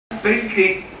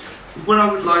basically, what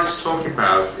I would like to talk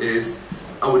about is,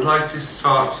 I would like to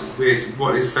start with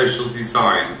what is social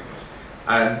design.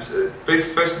 And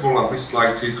first of all, I would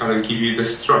like to kind of give you the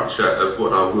structure of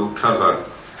what I will cover.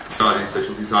 Starting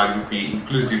social design would be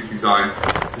inclusive design,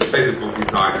 sustainable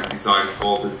design, and design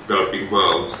for the developing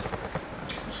world.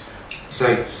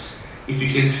 So, if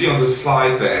you can see on the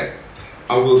slide there,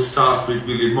 I will start with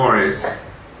William Morris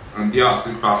and the arts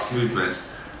and crafts movement,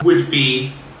 would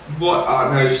be what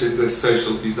are notions of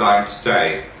social design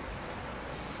today.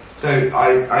 So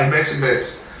I mentioned that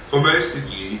for most of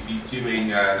you, if you're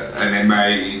doing an MA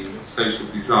in social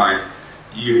design,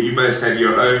 you must have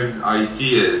your own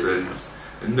ideas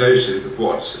and notions of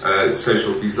what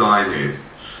social design is.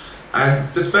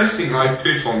 And the first thing I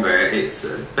put on there, it's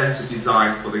better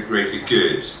design for the greater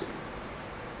good,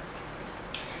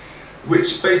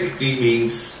 which basically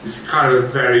means, it's kind of a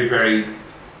very, very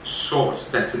short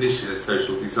definition of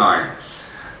social design.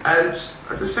 And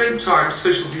at the same time,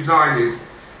 social design is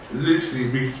loosely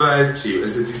referred to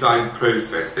as a design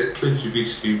process that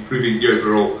contributes to improving the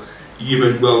overall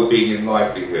human well-being and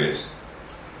livelihood.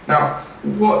 Now,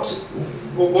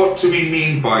 what do we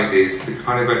mean by this, the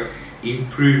kind of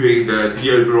improving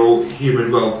the overall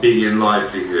human well-being and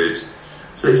livelihood?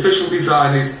 So social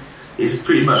design is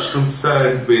pretty much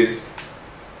concerned with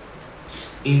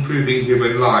improving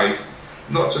human life,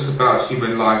 not just about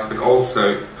human life, but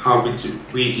also how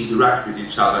we interact with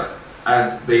each other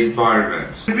and the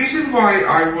environment. The reason why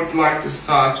I would like to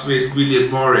start with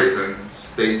William Morris and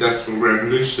the Industrial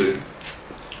Revolution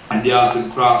and the arts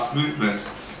and crafts movement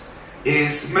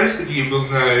is, most of you will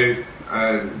know,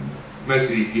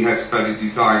 mostly if you have studied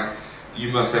design,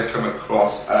 you must have come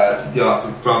across the arts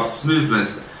and crafts movement,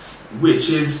 which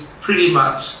is pretty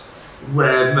much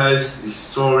where most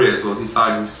historians or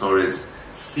design historians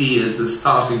see as the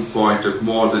starting point of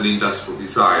modern industrial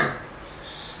design.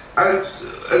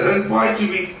 And why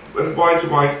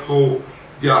do I call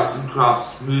the arts and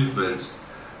crafts movement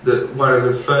one of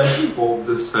the first forms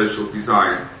of social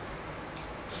design?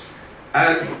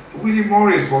 And William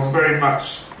Morris was very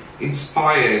much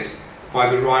inspired by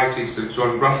the writings of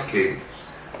John Ruskin.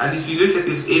 And if you look at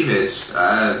this image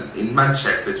in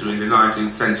Manchester during the 19th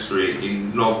century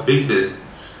in north of England,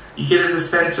 you can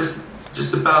understand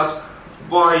just about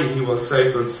why he was so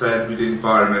concerned with the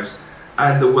environment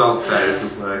and the welfare of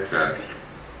the worker.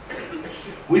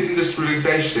 With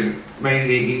industrialization,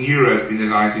 mainly in Europe in the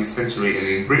 19th century and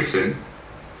in Britain,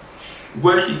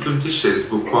 working conditions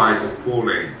were quite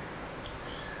appalling.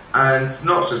 And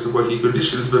not just the working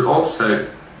conditions, but also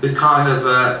the kind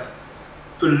of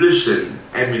pollution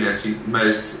eminent in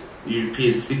most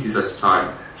European cities at the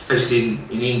time, especially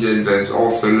in England and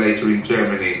also later in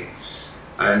Germany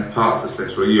and parts of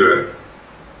Central Europe,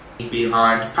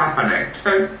 behind Papanek.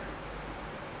 So,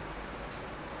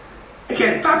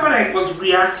 again, Papanek was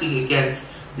reacting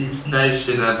against this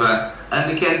notion of,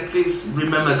 and again, please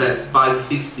remember that by the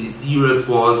 60s, Europe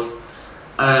was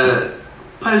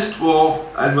post-war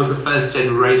and was the first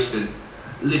generation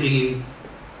living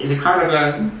in a kind of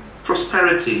a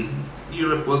prosperity.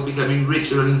 Europe was becoming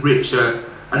richer and richer,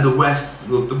 and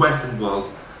the Western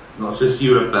world, not just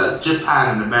Europe, but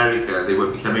Japan and America, they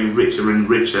were becoming richer and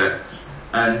richer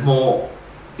and more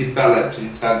developed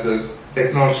in terms of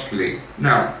technologically.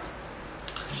 Now,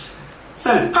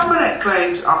 so Papanek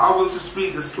claimed, I will just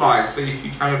read the slide so if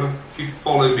you kind of could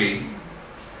follow me.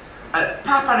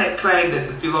 Papanek claimed that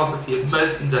the philosophy of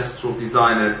most industrial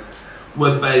designers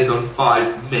were based on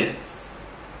 5 myths.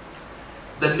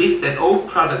 The myth that all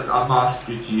products are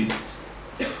mass-produced,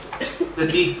 the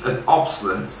myth of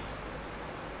obsolescence,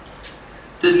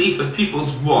 the myth of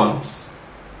people's wants,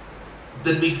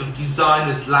 the myth of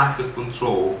designers' lack of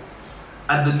control,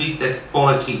 and the myth that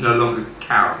quality no longer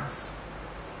counts.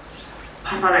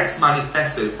 Papanek's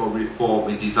manifesto for reform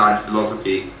in design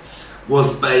philosophy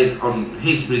was based on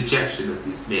his rejection of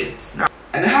these myths. Now,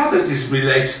 and how does this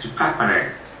relate to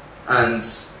Papanek and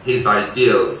his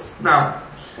ideals? Now,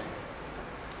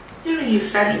 during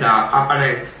his seminar,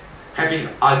 Papanek, having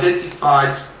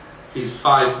identified his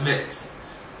 5 myths,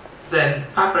 then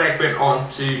Papanek went on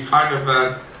to kind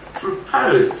of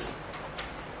propose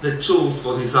the tools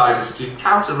for designers to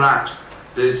counteract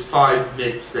those 5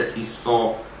 myths that he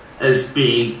saw as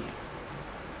being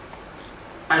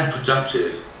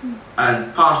unproductive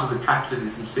and part of the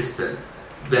capitalism system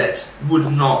that would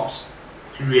not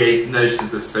create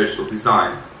notions of social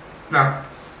design. Now,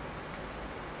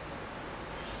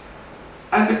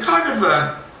 and the kind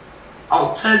of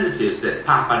alternatives that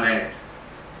Papanek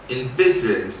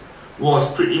envisioned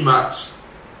was pretty much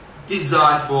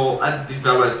designed for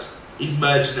undeveloped,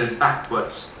 emergent and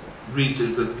backward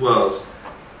regions of the world.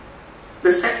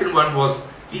 The second one was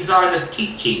design of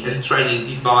teaching and training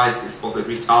devices for the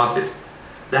retarded,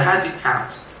 the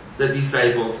handicapped, the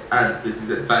disabled and the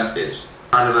disadvantaged.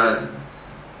 Kind of a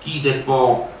guide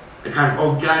for a kind of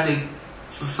organic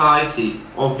society,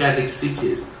 organic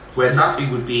cities, where nothing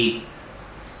would be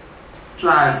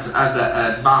planned under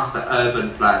a master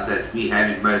urban plan that we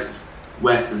have in most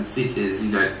Western cities.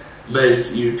 You know,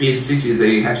 most European cities,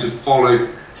 they have to follow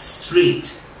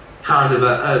strict kind of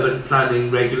urban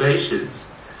planning regulations.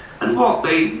 And what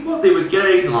they were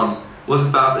going on was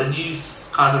about a new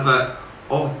kind of a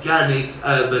organic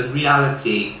urban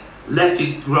reality. Let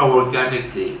it grow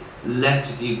organically, let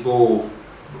it evolve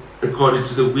according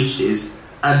to the wishes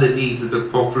and the needs of the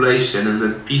population and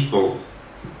the people.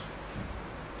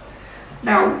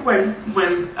 Now,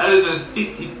 when over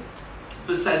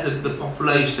 50% of the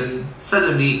population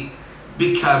suddenly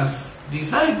becomes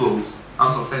disabled,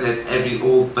 I'm not saying that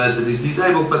all person is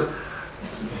disabled, but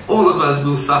all of us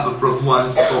will suffer from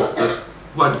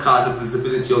one kind of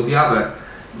disability or the other,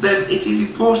 then it is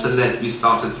important that we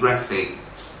start addressing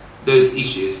those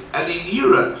issues. And in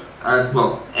Europe, and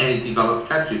well, any developed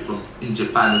country, in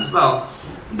Japan as well,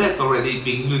 that's already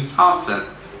being looked after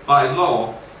by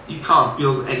law. You can't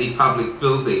build any public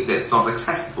building that's not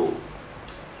accessible.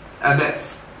 And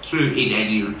that's true in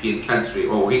any European country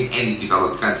or in any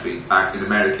developed country. In fact, in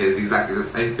America it's exactly the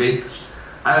same thing.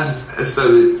 And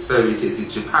so it is in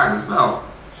Japan as well.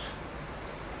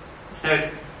 So,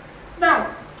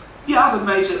 now, the other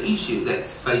major issue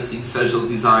that's facing social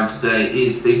design today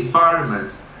is the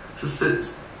environment.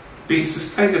 Being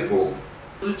sustainable.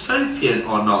 Utopian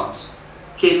or not,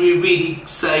 can we really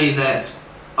say that,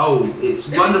 oh, it's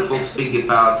wonderful to think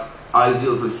about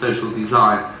ideals of social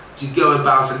design, to go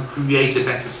about and create a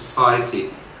better society?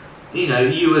 You know,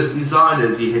 you as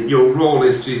designers, your role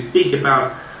is to think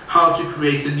about how to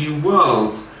create a new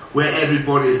world where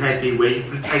everybody is happy, where you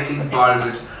protect the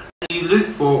environment, and you look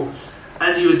for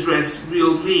and you address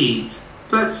real needs.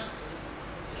 But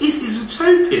is this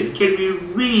utopian? Can we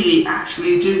really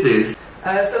actually do this?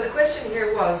 So the question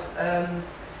here was,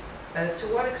 to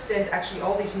what extent actually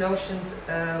all these notions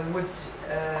would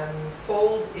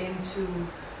fold into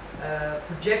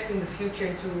projecting the future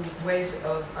into ways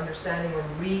of understanding or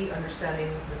re-understanding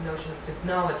the notion of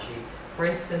technology. For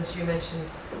instance, you mentioned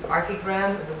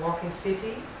archigram, the walking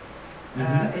city.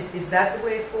 Is that the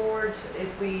way forward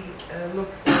if we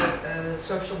look for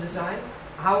social design?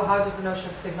 How does the notion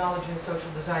of technology and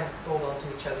social design fold onto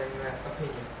each other in your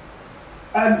opinion?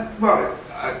 Well,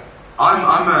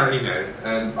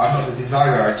 I'm not a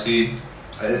designer. I do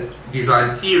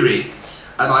design theory,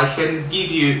 and I can give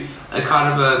you a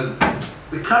kind of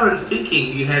the current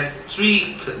thinking. You have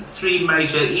three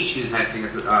major issues happening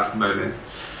at the moment.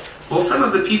 For some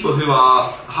of the people who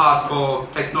are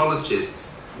hardcore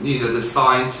technologists, you know, the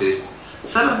scientists,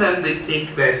 some of them, they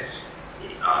think that,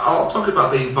 I'll talk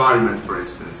about the environment for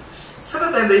instance. Some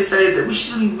of them, they say that we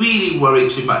shouldn't really worry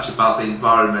too much about the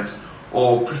environment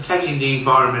or protecting the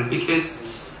environment,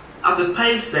 because at the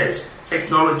pace that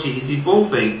technology is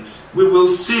evolving, we will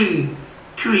soon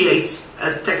create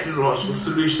a technological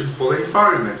solution for the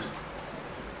environment.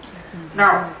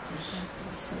 Now,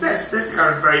 that's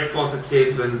kind of very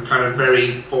positive and kind of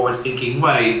very forward-thinking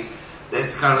way.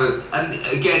 That's kind of, and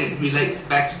again, it relates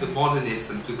back to the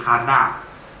modernism, to Carnap,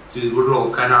 to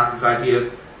Rudolf Carnap, this idea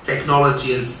of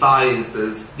technology and science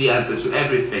as the answer to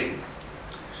everything.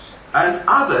 And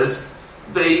others,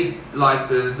 they, like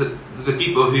the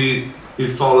people who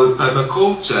follow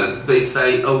permaculture, they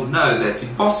say, oh no, that's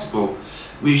impossible.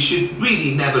 We should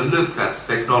really never look at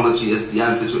technology as the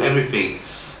answer to everything.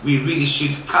 We really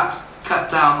should cut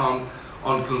down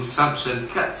on consumption,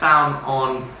 cut down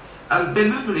on... And their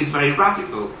movement is very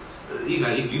radical. You know,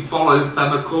 if you follow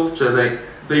permaculture,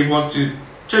 they want to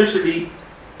totally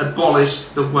abolish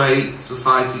the way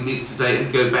society lives today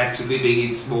and go back to living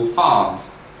in small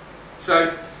farms.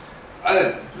 So,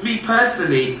 me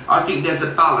personally, I think there's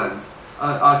a balance.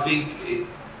 I think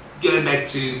going back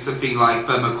to something like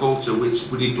permaculture, which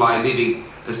would imply living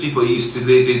as people used to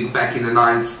live back in the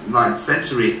 9th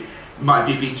century, might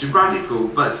be a bit too radical.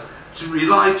 But to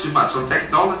rely too much on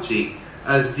technology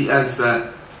as the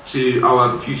answer to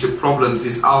our future problems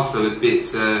is also a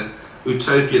bit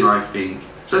utopian, I think.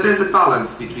 So there's a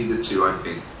balance between the two, I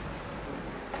think.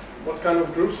 What kind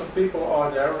of groups of people are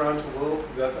there around the world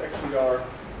that actually are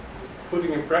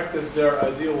putting in practice their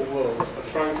ideal world, or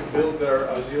trying to build their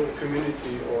ideal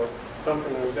community or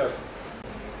something like that?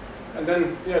 And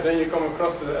then, then you come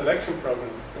across the election problem,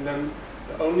 and then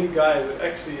the only guy with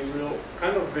actually a real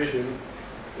kind of vision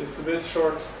is a bit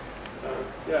short,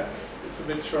 it's a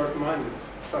bit short-minded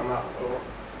somehow, or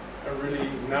a really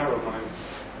narrow mind.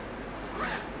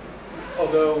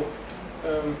 although,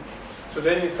 so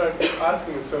then you start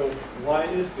asking, so why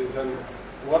is this, and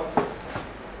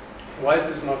why is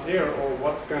this not here, or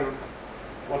what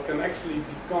can actually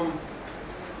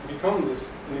become this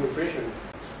new vision?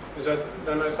 Is that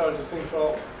then I started to think,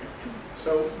 well,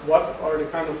 so what are the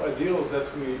kind of ideals that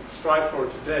we strive for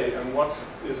today, and what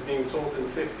is being taught in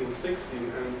 15, 16,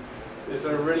 and is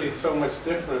there really so much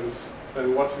difference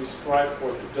than what we strive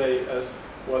for today as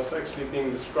was actually being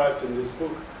described in this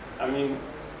book? I mean,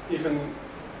 even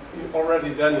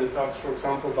already then he talks, for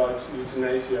example, about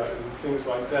euthanasia and things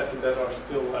like that are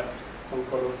still like some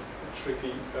kind of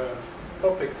tricky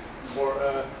topics for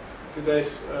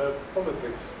today's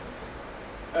politics.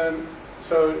 And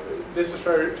so this is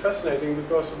very fascinating,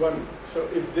 because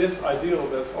if this ideal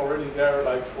that's already there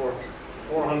like for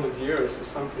 400 years or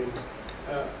something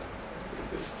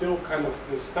is still kind of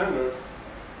the standard,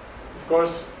 of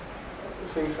course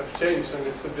things have changed and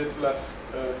it's a bit less,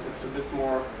 it's a bit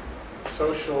more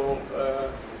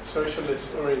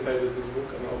socialist orientated, this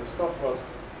book and all this stuff, but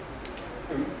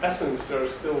in essence there are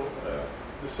still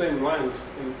the same lines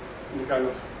in the kind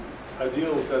of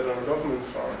ideals that our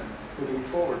governments are putting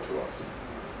forward to us.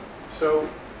 So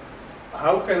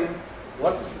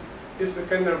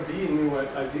can there be a new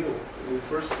ideal in the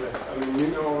first place? I mean,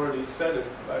 Nuno already said it,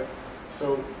 like,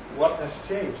 so what has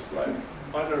changed? Like,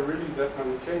 are there really that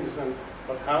many changes,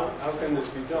 but how can this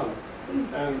be done?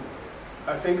 And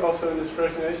I think also in this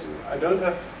presentation, I don't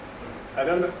have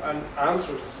an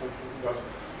answer to something, but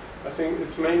I think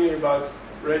it's mainly about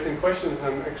raising questions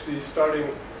and actually starting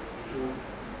to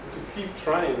keep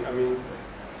trying. I mean,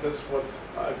 that's what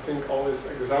I think all these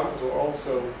examples are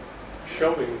also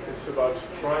showing. It's about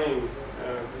trying,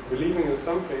 believing in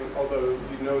something, although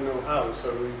you don't know how,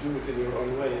 so you do it in your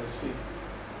own way and see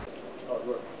how it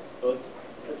works. So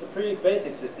it's a pretty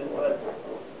basic system, but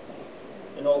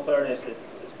in all fairness,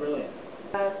 it's brilliant.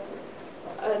 A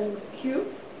cube,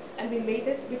 and we made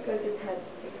it because it has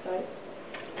 6 sides.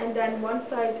 And then one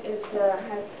side has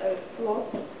a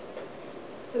slot,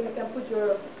 so you can put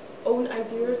your own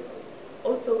ideas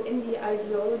also in the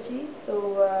ideology.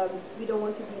 So we don't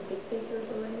want to be dictators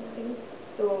or anything.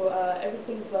 So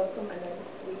everything is welcome, and then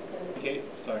we can. Okay,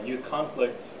 sorry, use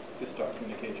conflict to start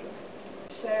communication.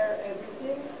 Share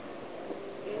everything.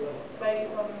 It's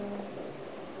based on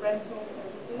rental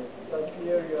services. But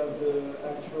here you have the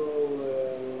actual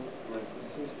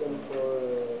system for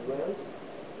rent.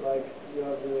 Like you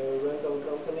have the rental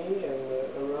company, and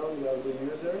around you have the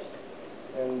users,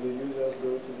 and the users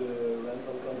go to the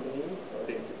rental company.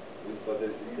 We've got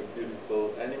these beautiful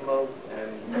animals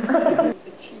and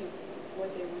achieve what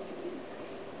they want to do,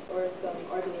 or some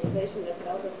organization that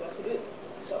tells us what to do.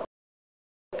 So,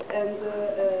 and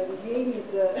the aim is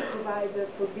to provide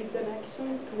forbidden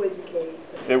action to educate.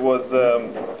 It was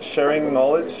sharing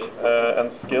knowledge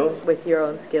and skills. With your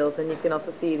own skills, and you can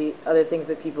also see the other things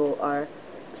that people are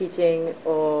teaching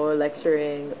or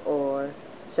lecturing or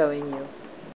showing you.